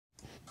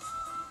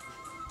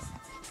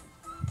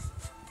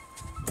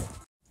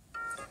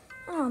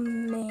Oh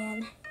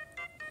man,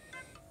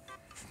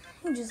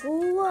 I just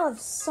love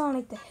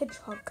Sonic the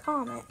Hedgehog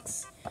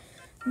comics.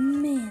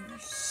 Man, they're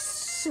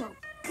so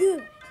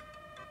good.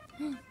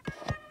 Is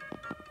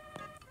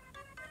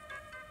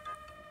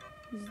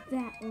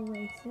that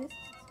racist?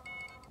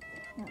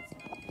 No, it's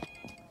not.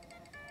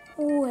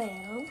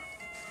 Well,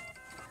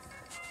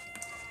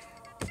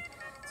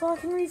 that's all I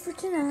can read for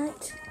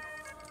tonight.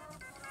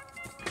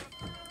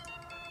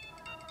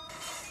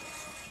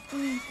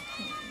 Okay.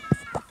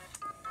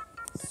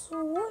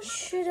 So what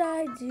should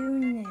I do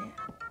now?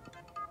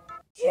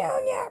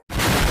 Junior!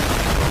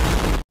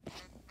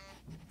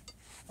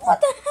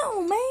 What the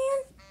hell,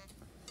 man?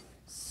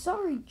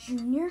 Sorry,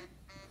 Junior.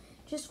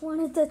 Just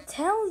wanted to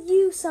tell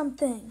you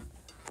something.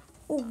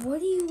 What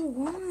do you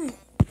want?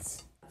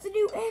 The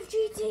new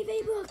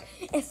FGTV book.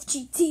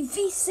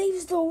 FGTV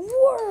saves the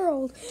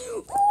world.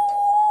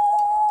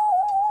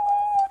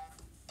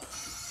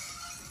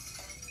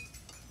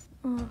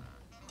 Well,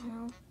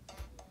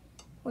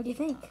 what do you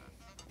think?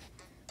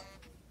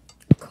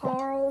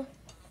 Carl,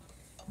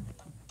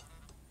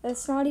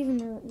 that's not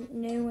even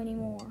new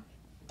anymore.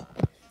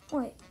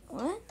 Wait,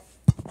 what?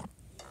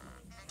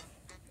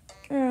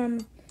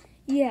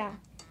 Yeah,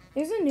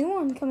 there's a new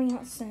one coming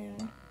out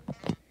soon.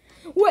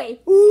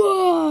 Wait,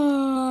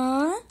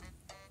 what?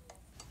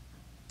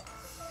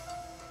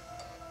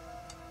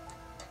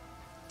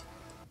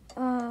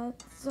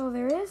 So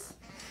there is?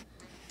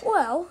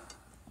 Well,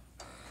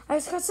 I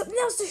just got something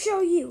else to show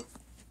you.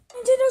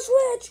 Nintendo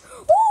Switch!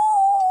 Ooh!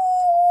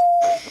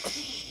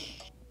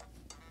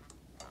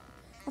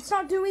 That's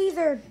not new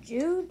either,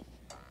 Jude.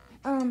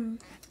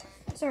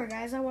 Sorry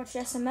guys, I watched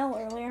SML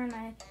earlier and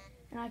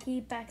I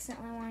keep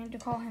accidentally wanting to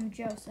call him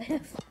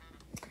Joseph.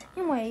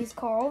 Anyways,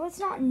 Carl, that's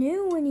not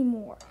new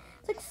anymore.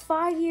 It's like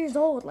 5 years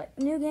old. Like,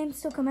 new games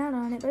still come out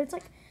on it, but it's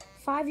like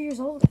 5 years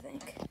old, I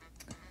think.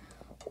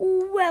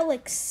 Well,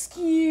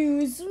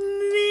 excuse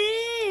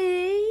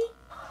me.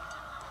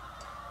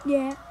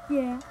 Yeah.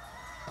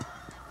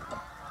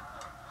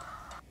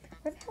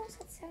 Where the hell is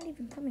that sound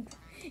even coming from?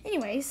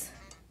 Anyways,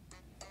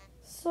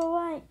 so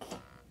like,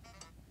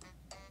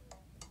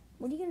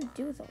 what are you gonna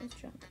do with all this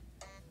junk?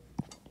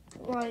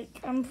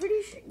 Like, I'm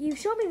pretty sure you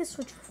showed me the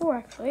Switch before.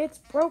 Actually, it's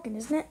broken,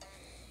 isn't it?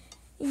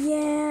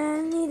 Yeah,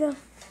 I need to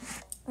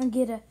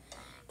get a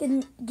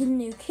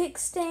new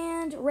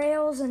kickstand,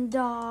 rails, and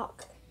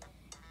dock.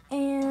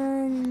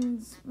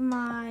 And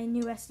my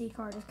new SD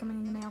card is coming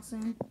in the mail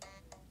soon.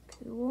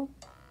 Cool.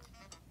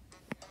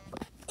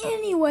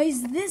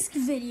 Anyways, this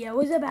video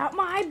is about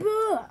my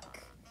book.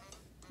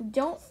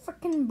 Don't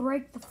freaking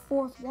break the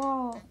fourth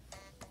wall.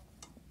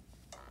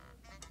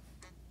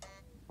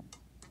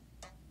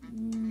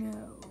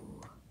 No.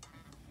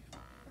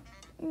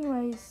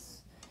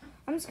 Anyways,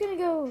 I'm just gonna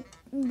go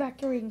back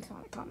to reading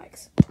Sonic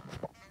comics.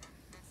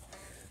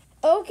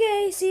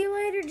 Okay, see you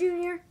later,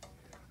 Junior.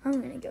 I'm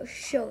gonna go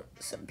show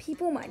some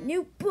people my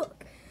new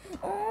book.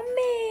 Oh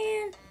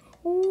man,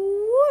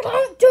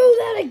 don't do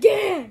that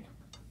again.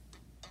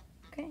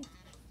 Okay.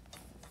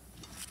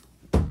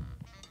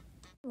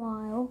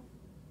 While.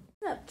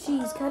 What's up,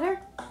 cheese cutter?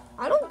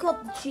 I don't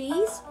cut the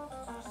cheese.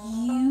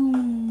 You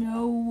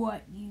know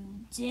what you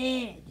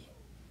did.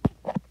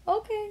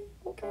 Okay.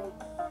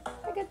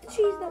 I got the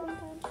cheese that one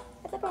time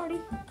at the party.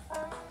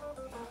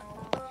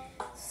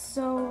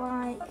 So,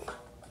 like,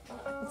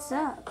 what's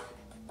up?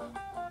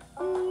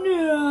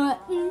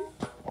 Nothing.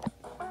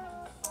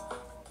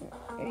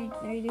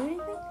 Are you doing anything?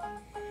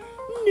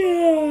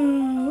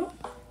 No.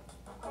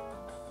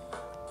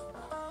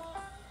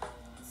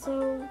 So,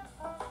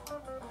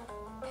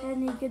 had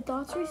any good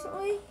thoughts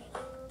recently?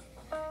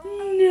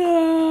 No.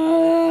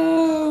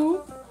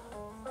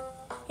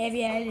 Have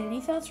you had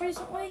any thoughts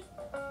recently?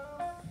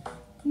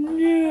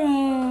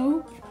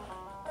 No.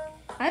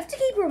 I have to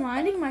keep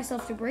reminding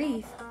myself to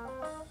breathe.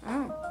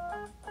 Oh.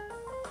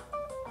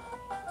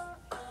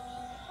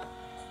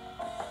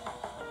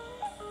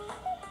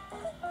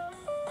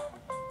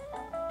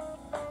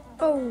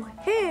 Oh,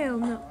 hell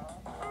no.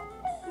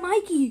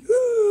 Mikey.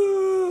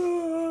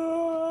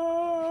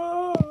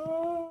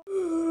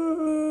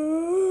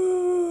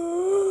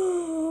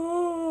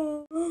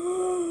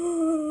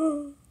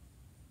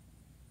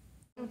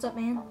 What's up,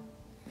 man?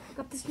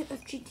 Got this new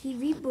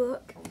FGTV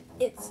book.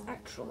 It's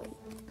actually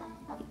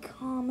a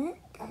comic.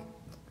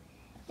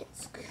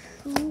 It's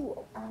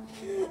cool.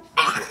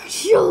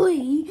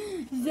 Actually,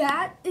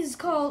 that is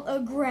called a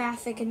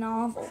graphic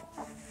novel.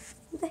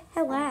 Who the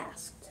hell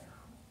asked?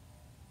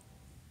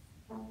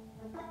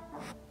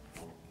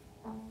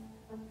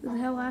 Who the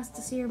hell asked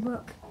to see your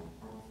book?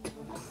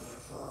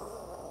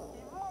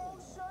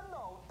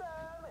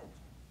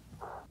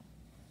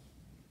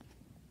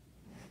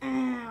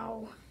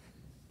 Ow.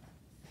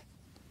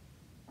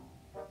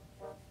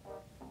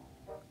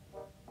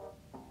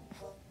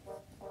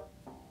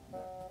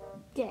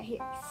 Get here,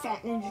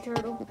 fat Ninja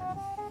Turtle.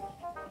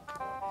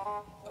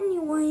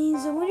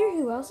 Anyways, I wonder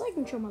who else I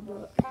can show my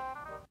book.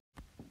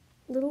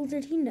 Little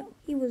did he know,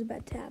 he was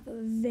about to have a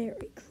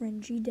very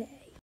cringy day.